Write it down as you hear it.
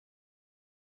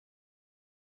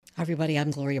Hi, everybody.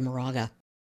 I'm Gloria Moraga.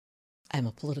 I'm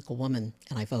a political woman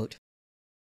and I vote.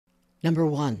 Number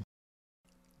one,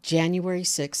 January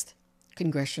 6th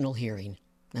congressional hearing.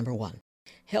 Number one,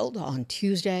 held on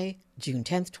Tuesday, June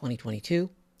 10th, 2022.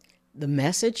 The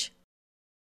message: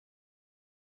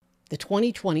 the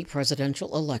 2020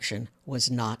 presidential election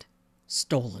was not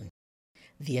stolen.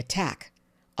 The attack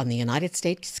on the United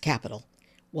States Capitol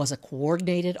was a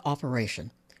coordinated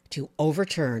operation to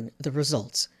overturn the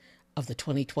results of the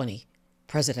 2020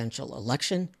 presidential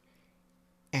election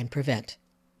and prevent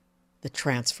the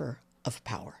transfer of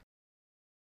power.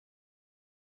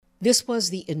 This was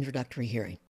the introductory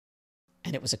hearing,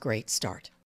 and it was a great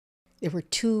start. There were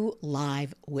 2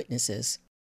 live witnesses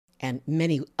and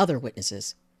many other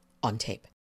witnesses on tape.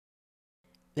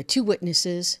 The 2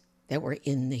 witnesses that were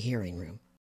in the hearing room: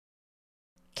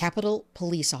 Capitol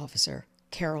Police Officer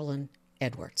Carolyn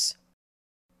Edwards.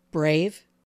 Brave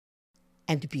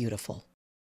and beautiful.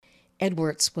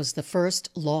 Edwards was the first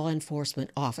law enforcement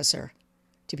officer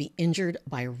to be injured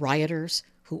by rioters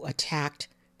who attacked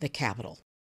the Capitol,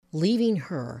 leaving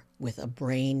her with a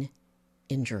brain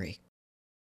injury.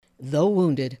 Though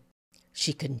wounded,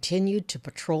 she continued to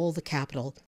patrol the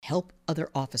Capitol, help other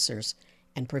officers,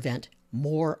 and prevent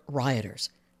more rioters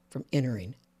from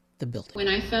entering the building. When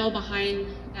I fell behind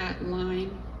that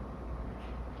line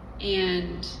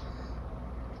and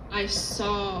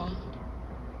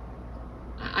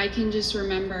I can just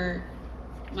remember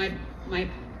my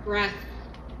breath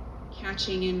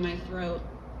catching in my throat,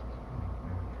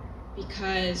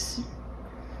 because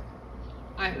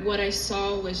what I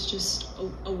saw was just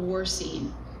a war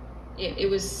scene. It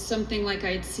was something like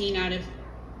I'd seen out of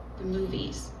the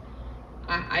movies.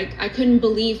 I couldn't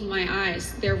believe my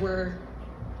eyes. There were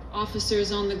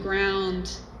officers on the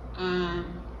ground,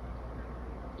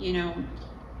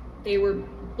 they were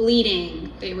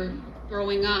bleeding, they were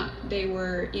throwing up, they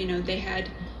were, they had,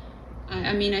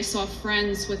 I saw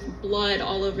friends with blood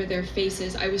all over their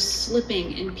faces. I was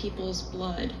slipping in people's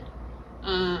blood.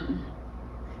 I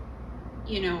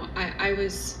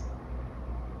was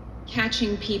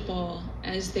catching people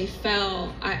as they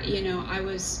fell.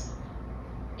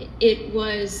 It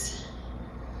was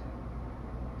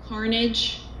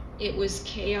carnage. It was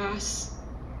chaos.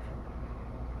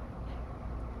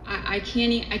 I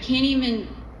can't even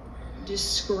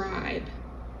describe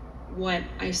what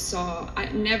I saw.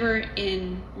 Never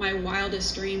in my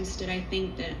wildest dreams did I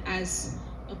think that as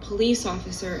a police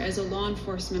officer, as a law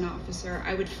enforcement officer,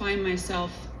 I would find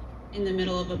myself in the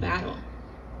middle of a battle.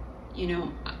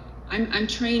 I'm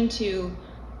trained to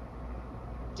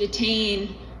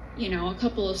detain, a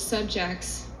couple of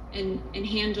subjects and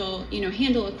handle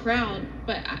a crowd,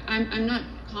 but I'm not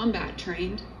combat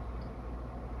trained.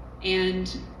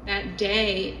 And that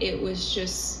day, it was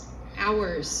just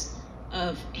hours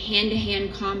of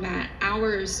hand-to-hand combat,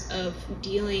 hours of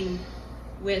dealing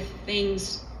with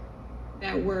things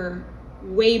that were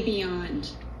way beyond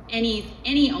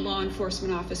any law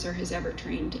enforcement officer has ever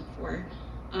trained for.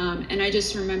 And I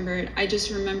just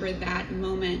remember that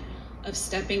moment of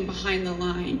stepping behind the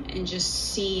line and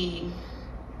just seeing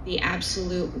the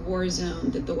absolute war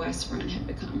zone that the West Front had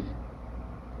become.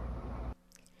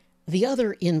 The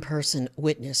other in-person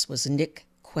witness was Nick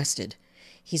Quested.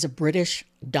 He's a British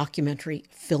documentary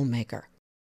filmmaker.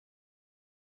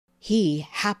 He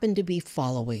happened to be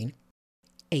following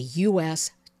a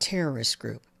U.S. terrorist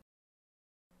group.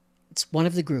 It's one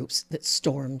of the groups that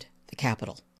stormed the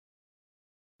Capitol.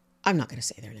 I'm not going to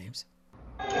say their names.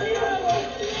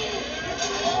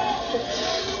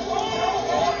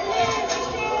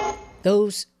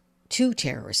 Those 2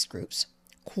 terrorist groups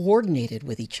coordinated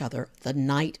with each other the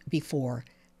night before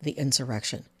the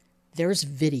insurrection. There's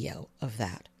video of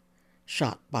that,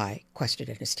 shot by Quested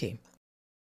and his team.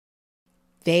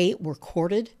 They were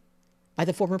courted by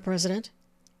the former president,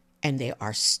 and they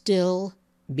are still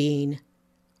being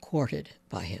courted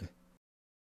by him.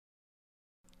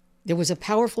 There was a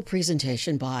powerful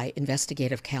presentation by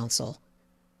investigative counsel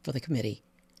for the committee,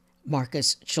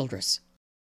 Marcus Childress,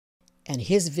 and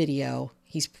his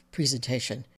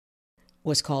presentation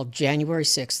was called January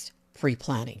 6th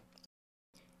Pre-Planning,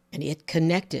 and it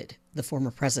connected the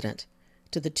former president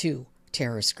to the 2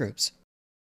 terrorist groups.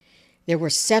 There were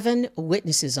 7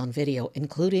 witnesses on video,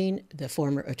 including the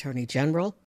former attorney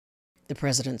general, the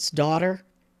president's daughter,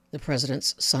 the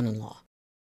president's son-in-law.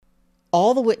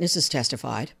 All the witnesses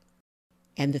testified,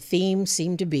 and the theme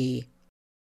seemed to be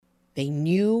they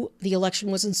knew the election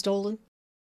wasn't stolen.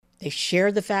 They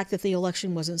shared the fact that the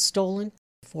election wasn't stolen.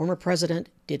 The former president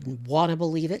didn't want to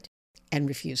believe it and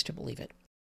refused to believe it.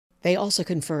 They also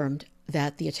confirmed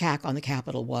that the attack on the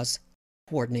Capitol was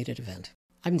a coordinated event.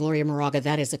 I'm Gloria Moraga.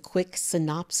 That is a quick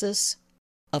synopsis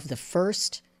of the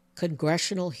first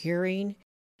congressional hearing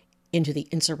into the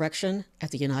insurrection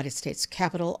at the United States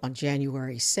Capitol on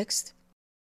January 6th.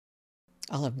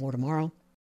 I'll have more tomorrow.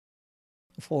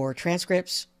 For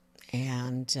transcripts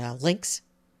and links,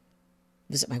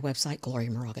 visit my website,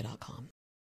 gloriamoraga.com.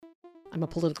 I'm a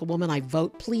political woman. I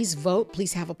vote. Please vote.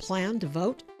 Please have a plan to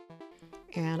vote.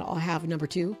 And I'll have number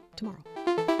 2 tomorrow.